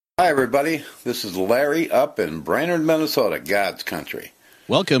Hi, everybody. This is Larry up in Brainerd, Minnesota, God's country.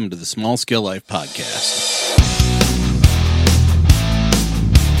 Welcome to the Small Scale Life Podcast.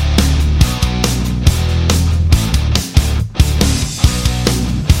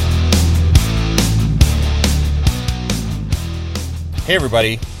 Hey,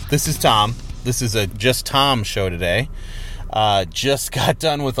 everybody. This is Tom. This is a Just Tom show today. Just got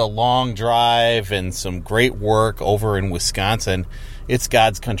done with a long drive and some great work over in Wisconsin. It's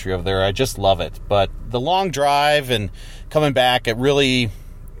God's country over there. I just love it. But the long drive and coming back, it really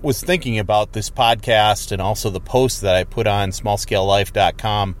was thinking about this podcast and also the post that I put on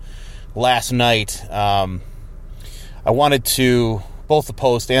smallscalelife.com last night. I wanted to, both the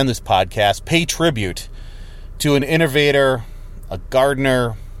post and this podcast, pay tribute to an innovator, a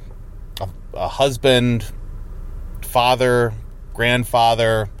gardener, a husband, father,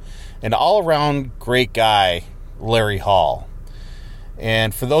 grandfather, an all-around great guy, Larry Hall.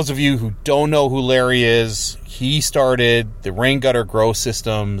 And for those of you who don't know who Larry is, he started the Rain Gutter Grow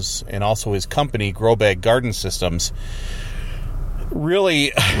Systems and also his company, Grow Bag Garden Systems,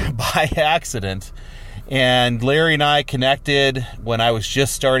 really by accident. And Larry and I connected when I was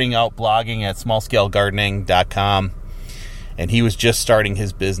just starting out blogging at smallscalegardening.com. And he was just starting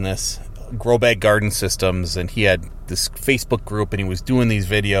his business, Grow Bag Garden Systems, and he had this Facebook group, and he was doing these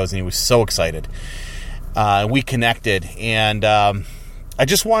videos, and he was so excited. We connected, and I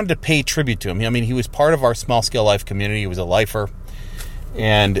just wanted to pay tribute to him. I mean, he was part of our Small Scale Life community. He was a lifer,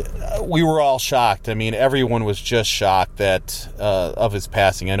 and we were all shocked. I mean, everyone was just shocked that of his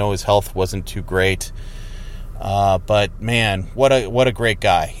passing. I know his health wasn't too great, but man, what a great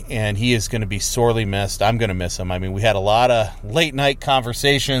guy, and he is going to be sorely missed. I'm going to miss him. I mean, we had a lot of late night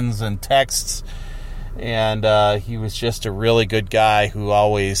conversations and texts, and he was just a really good guy who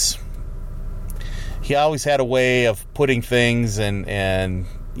always had a way of putting things, and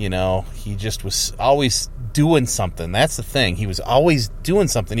you know, he just was always doing something. That's the thing. He was always doing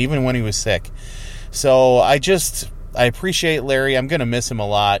something, even when he was sick. So I appreciate Larry. I'm going to miss him a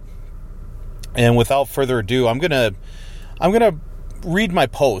lot. And without further ado, I'm gonna read my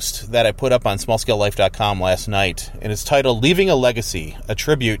post that I put up on smallscalelife.com last night, and it's titled "Leaving a Legacy: A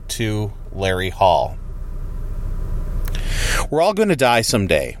Tribute to Larry Hall." We're all going to die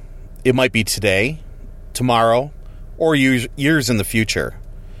someday. It might be today, tomorrow, or years in the future.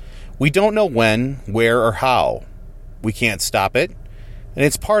 We don't know when, where, or how. We can't stop it, and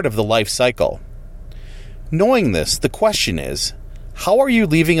it's part of the life cycle. Knowing this, the question is, how are you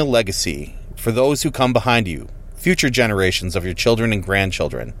leaving a legacy for those who come behind you, future generations of your children and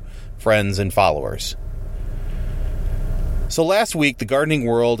grandchildren, friends and followers? So last week, the gardening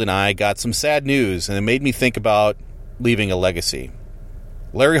world and I got some sad news, and it made me think about leaving a legacy.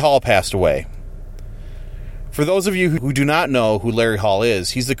 Larry Hall passed away. For those of you who do not know who Larry Hall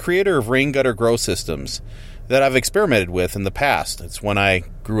is, he's the creator of Rain Gutter Grow Systems that I've experimented with in the past. It's when I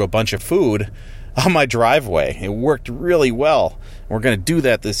grew a bunch of food on my driveway. It worked really well. We're going to do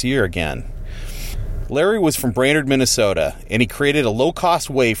that this year again. Larry was from Brainerd, Minnesota, and he created a low-cost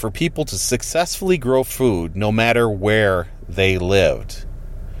way for people to successfully grow food no matter where they lived.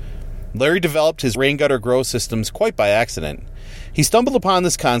 Larry developed his Rain Gutter Grow Systems quite by accident. He stumbled upon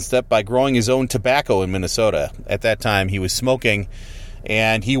this concept by growing his own tobacco in Minnesota. At that time, he was smoking,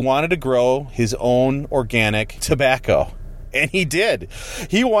 and he wanted to grow his own organic tobacco. And he did.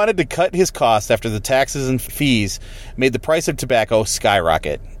 He wanted to cut his costs after the taxes and fees made the price of tobacco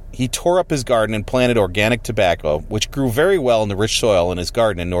skyrocket. He tore up his garden and planted organic tobacco, which grew very well in the rich soil in his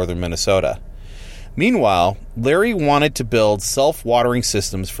garden in northern Minnesota. Meanwhile, Larry wanted to build self-watering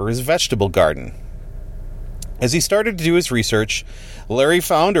systems for his vegetable garden. As he started to do his research, Larry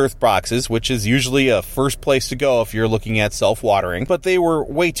found earth boxes, which is usually a first place to go if you're looking at self-watering, but they were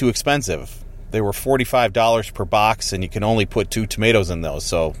way too expensive. They were $45 per box, and you can only put 2 tomatoes in those.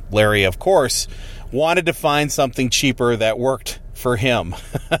 So Larry, of course, wanted to find something cheaper that worked for him.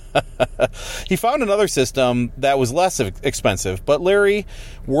 He found another system that was less expensive, but Larry,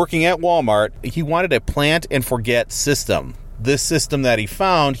 working at Walmart, he wanted a plant and forget system. This system that he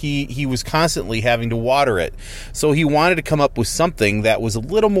found, he was constantly having to water it. So he wanted to come up with something that was a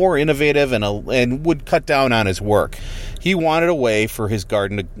little more innovative and would cut down on his work. He wanted a way for his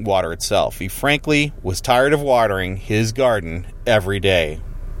garden to water itself. He frankly was tired of watering his garden every day.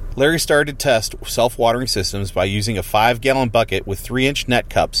 Larry started to test self-watering systems by using a 5-gallon bucket with 3-inch net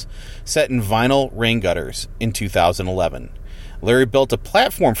cups set in vinyl rain gutters in 2011. Larry built a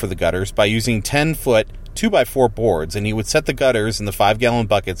platform for the gutters by using 10-foot 2x4 boards, and he would set the gutters in the 5-gallon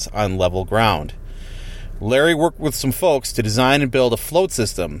buckets on level ground. Larry worked with some folks to design and build a float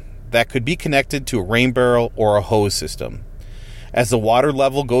system that could be connected to a rain barrel or a hose system. As the water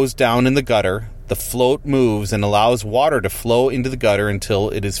level goes down in the gutter, the float moves and allows water to flow into the gutter until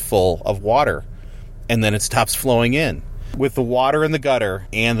it is full of water, and then it stops flowing in. With the water in the gutter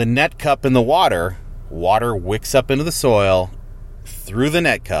and the net cup in the water, water wicks up into the soil, through the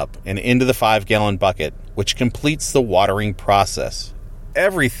net cup, and into the 5-gallon bucket, which completes the watering process.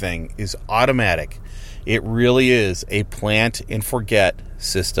 Everything is automatic. It really is a plant and forget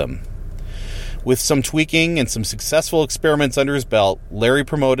system. With some tweaking and some successful experiments under his belt, Larry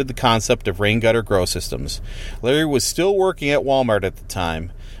promoted the concept of rain gutter grow systems. Larry was still working at Walmart at the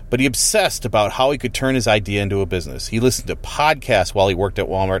time, but he obsessed about how he could turn his idea into a business. He listened to podcasts while he worked at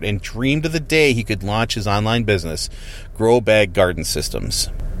Walmart and dreamed of the day he could launch his online business, Grow Bag Garden Systems.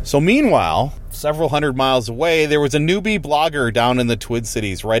 So meanwhile, several hundred miles away, there was a newbie blogger down in the Twin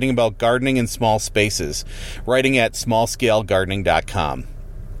Cities writing about gardening in small spaces, writing at smallscalegardening.com.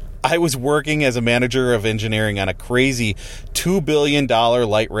 I was working as a manager of engineering on a crazy $2 billion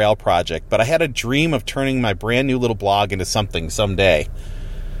light rail project, but I had a dream of turning my brand new little blog into something someday.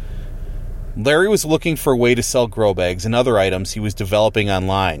 Larry was looking for a way to sell grow bags and other items he was developing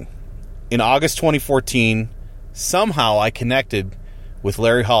online. In August 2014, somehow I connected with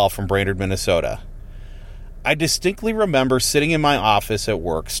Larry Hall from Brainerd, Minnesota. I distinctly remember sitting in my office at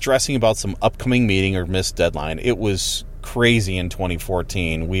work, stressing about some upcoming meeting or missed deadline. It was crazy in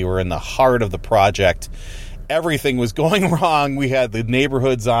 2014. We were in the heart of the project. Everything was going wrong. We had the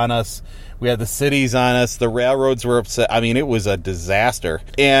neighborhoods on us. We had the cities on us. The railroads were upset. I mean, it was a disaster.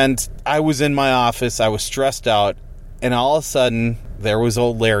 And I was in my office. I was stressed out. And all of a sudden, there was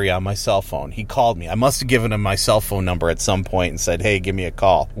old Larry on my cell phone. He called me. I must have given him my cell phone number at some point and said, hey, give me a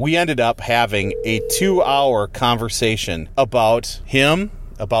call. We ended up having a 2-hour conversation about him,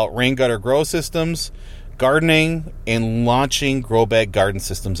 about rain gutter grow systems, gardening, and launching Grow Bag Garden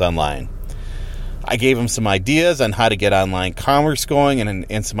Systems online. I gave him some ideas on how to get online commerce going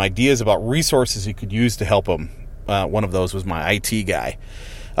and some ideas about resources he could use to help him. One of those was my IT guy.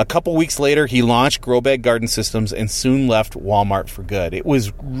 A couple weeks later, he launched Grow Bag Garden Systems and soon left Walmart for good. It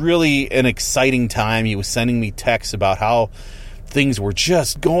was really an exciting time. He was sending me texts about how things were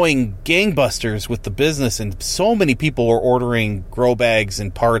just going gangbusters with the business, and so many people were ordering grow bags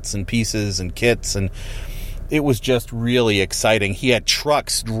and parts and pieces and kits, and it was just really exciting. He had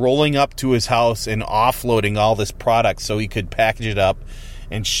trucks rolling up to his house and offloading all this product so he could package it up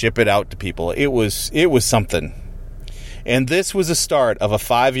and ship it out to people. It was something. And this was the start of a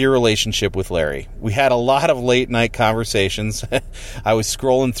 5-year relationship with Larry. We had a lot of late-night conversations. I was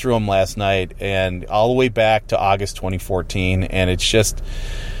scrolling through them last night, and all the way back to August 2014, and it's just...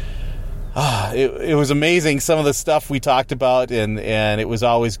 It was amazing, some of the stuff we talked about, and it was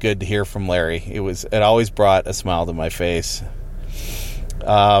always good to hear from Larry. It always brought a smile to my face.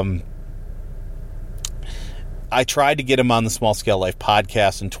 I tried to get him on the Small Scale Life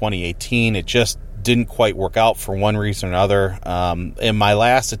podcast in 2018. It just didn't quite work out for one reason or another. And my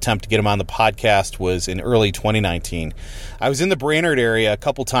last attempt to get him on the podcast was in early 2019. I was in the Brainerd area a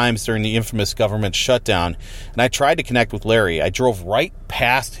couple times during the infamous government shutdown, and I tried to connect with Larry. I drove right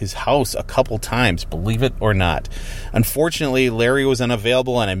past his house a couple times, believe it or not. Unfortunately, Larry was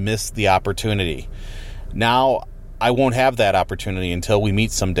unavailable, and I missed the opportunity. Now, I won't have that opportunity until we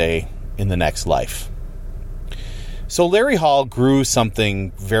meet someday in the next life. So Larry Hall grew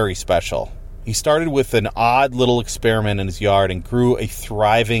something very special. He started with an odd little experiment in his yard and grew a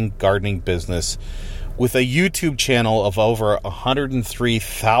thriving gardening business with a YouTube channel of over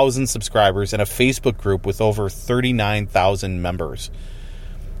 103,000 subscribers and a Facebook group with over 39,000 members.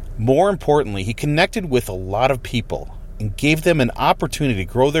 More importantly, he connected with a lot of people and gave them an opportunity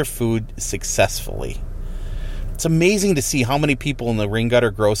to grow their food successfully. It's amazing to see how many people in the Rain Gutter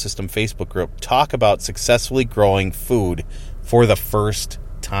Grow System Facebook group talk about successfully growing food for the first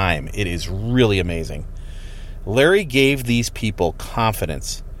time. It is really amazing. Larry gave these people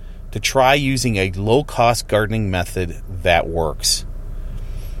confidence to try using a low-cost gardening method that works.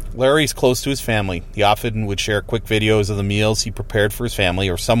 Larry's close to his family. He often would share quick videos of the meals he prepared for his family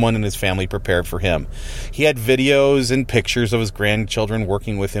or someone in his family prepared for him. He had videos and pictures of his grandchildren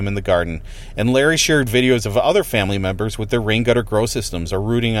working with him in the garden. And Larry shared videos of other family members with their rain gutter grow systems or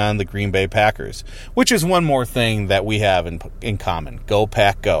rooting on the Green Bay Packers, which is one more thing that we have in common. Go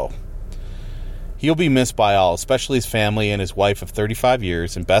Pack Go. He'll be missed by all, especially his family and his wife of 35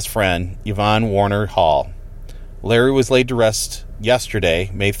 years and best friend, Yvonne Warner Hall. Larry was laid to rest yesterday,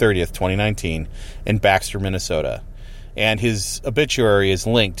 May 30th, 2019, in Baxter, Minnesota. And his obituary is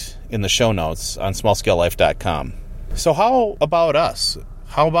linked in the show notes on smallscalelife.com. So how about us?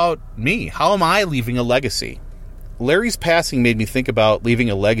 How about me? How am I leaving a legacy? Larry's passing made me think about leaving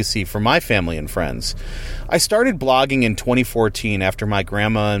a legacy for my family and friends. I started blogging in 2014 after my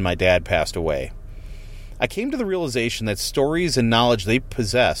grandma and my dad passed away. I came to the realization that stories and knowledge they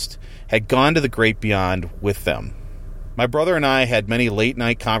possessed had gone to the great beyond with them. My brother and I had many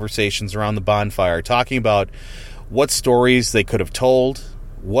late-night conversations around the bonfire talking about what stories they could have told,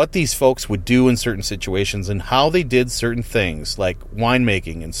 what these folks would do in certain situations, and how they did certain things like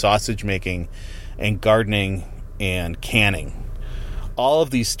winemaking and sausage making and gardening and canning. All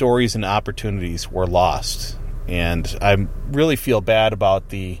of these stories and opportunities were lost. And I really feel bad about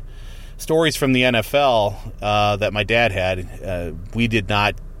the stories from the NFL that my dad had. We did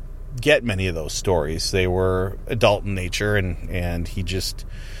not get many of those stories. They were adult in nature, and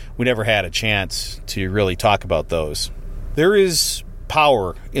we never had a chance to really talk about those. There is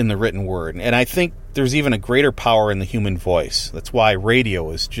power in the written word, and I think there's even a greater power in the human voice. That's why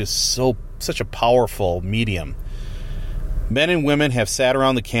radio is just such a powerful medium. Men and women have sat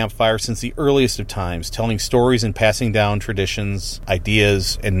around the campfire since the earliest of times, telling stories and passing down traditions,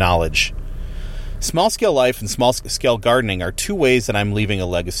 ideas, and knowledge. Small-scale life and small-scale gardening are two ways that I'm leaving a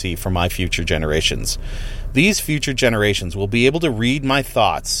legacy for my future generations. These future generations will be able to read my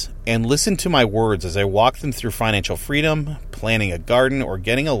thoughts and listen to my words as I walk them through financial freedom, planning a garden, or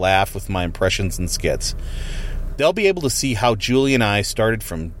getting a laugh with my impressions and skits. They'll be able to see how Julie and I started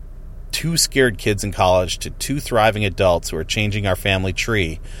from 2 scared kids in college to 2 thriving adults who are changing our family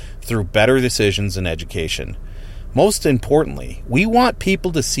tree through better decisions and education. Most importantly, we want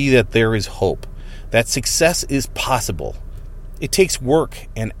people to see that there is hope, that success is possible. It takes work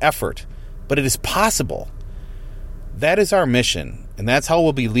and effort, but it is possible. That is our mission, and that's how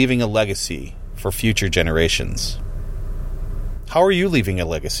we'll be leaving a legacy for future generations. How are you leaving a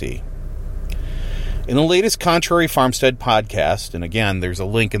legacy? In the latest Contrary Farmstead podcast, and again, there's a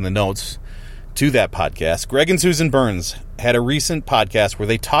link in the notes to that podcast, Greg and Susan Burns had a recent podcast where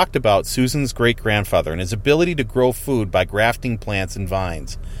they talked about Susan's great-grandfather and his ability to grow food by grafting plants and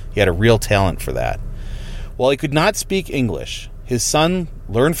vines. He had a real talent for that. While he could not speak English, his son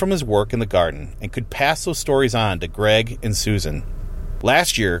learned from his work in the garden and could pass those stories on to Greg and Susan.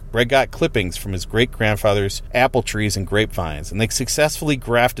 Last year, Greg got clippings from his great-grandfather's apple trees and grapevines, and they successfully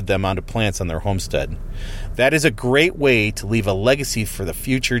grafted them onto plants on their homestead. That is a great way to leave a legacy for the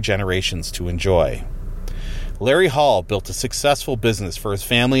future generations to enjoy. Larry Hall built a successful business for his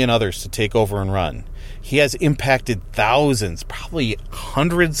family and others to take over and run. He has impacted thousands, probably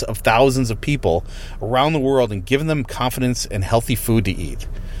hundreds of thousands of people around the world and given them confidence and healthy food to eat.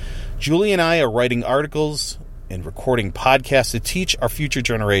 Julie and I are writing articles and recording podcasts to teach our future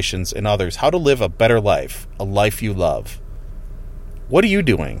generations and others how to live a better life, a life you love. What are you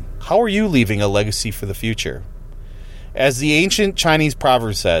doing? How are you leaving a legacy for the future? As the ancient Chinese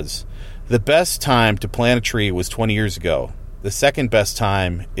proverb says, the best time to plant a tree was 20 years ago. The second best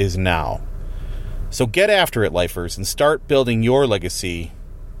time is now. So get after it, lifers, and start building your legacy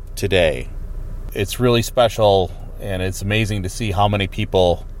today. It's really special, and it's amazing to see how many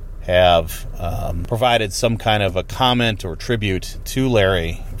people have provided some kind of a comment or tribute to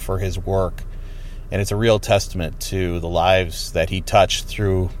Larry for his work. And it's a real testament to the lives that he touched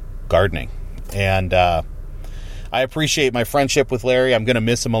through gardening. And I appreciate my friendship with Larry. I'm going to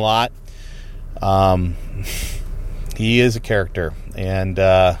miss him a lot. He is a character. And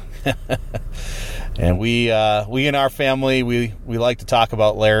and we in our family, we like to talk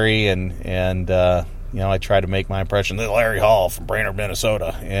about Larry, and I try to make my impression. Larry Hall from Brainerd,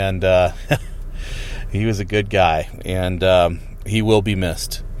 Minnesota, and he was a good guy, and he will be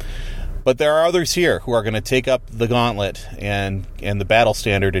missed. But there are others here who are going to take up the gauntlet and the battle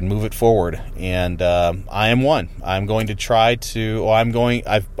standard and move it forward. And I am one. I'm going to try to.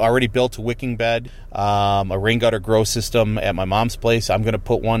 I've already built a wicking bed, a rain gutter grow system at my mom's place. I'm going to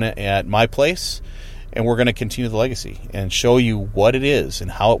put one at my place. And we're going to continue the legacy and show you what it is and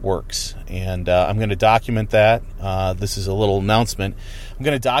how it works. And I'm going to document that. This is a little announcement. I'm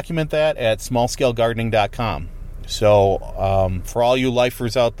going to document that at smallscalegardening.com. So for all you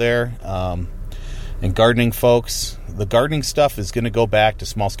lifers out there and gardening folks, the gardening stuff is going to go back to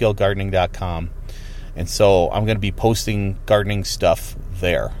smallscalegardening.com. And so I'm going to be posting gardening stuff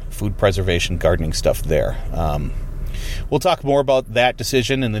there, food preservation gardening stuff there. We'll talk more about that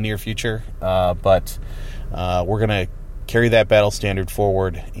decision in the near future, but we're going to carry that battle standard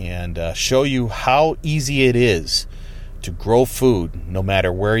forward and show you how easy it is to grow food no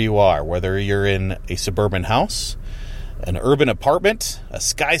matter where you are, whether you're in a suburban house, an urban apartment, a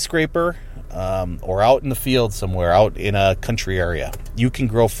skyscraper, or out in the field somewhere, out in a country area. You can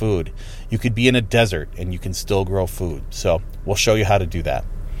grow food. You could be in a desert and you can still grow food. So we'll show you how to do that.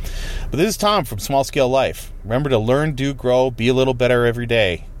 But this is Tom from Small Scale Life. Remember to learn, do, grow, be a little better every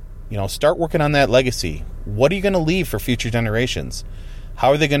day. Start working on that legacy. What are you going to leave for future generations? How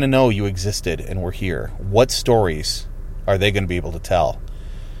are they going to know you existed and were here? What stories are they going to be able to tell?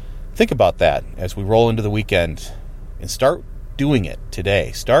 Think about that as we roll into the weekend and start doing it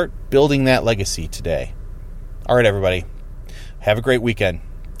today. Start building that legacy today. All right, everybody. Have a great weekend.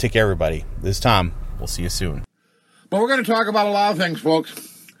 Take care, everybody. This is Tom. We'll see you soon. Well, we're going to talk about a lot of things, folks.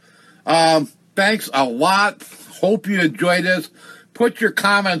 Thanks a lot. Hope you enjoyed this. Put your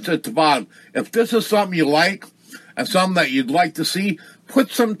comments at the bottom. If this is something you like and something that you'd like to see,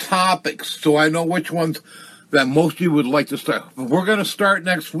 put some topics so I know which ones that most of you would like to start. If we're going to start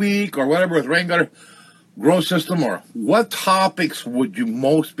next week or whatever with rain gutter growth system, or what topics would you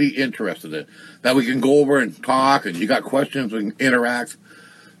most be interested in that we can go over and talk, and you got questions, we can interact.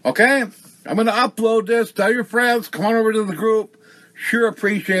 Okay? I'm going to upload this. Tell your friends. Come on over to the group. Sure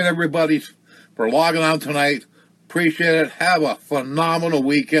appreciate everybody for logging on tonight. Appreciate it. Have a phenomenal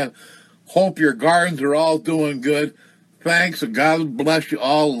weekend. Hope your gardens are all doing good. Thanks, and God bless you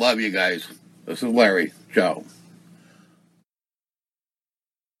all. Love you guys. This is Larry. Ciao.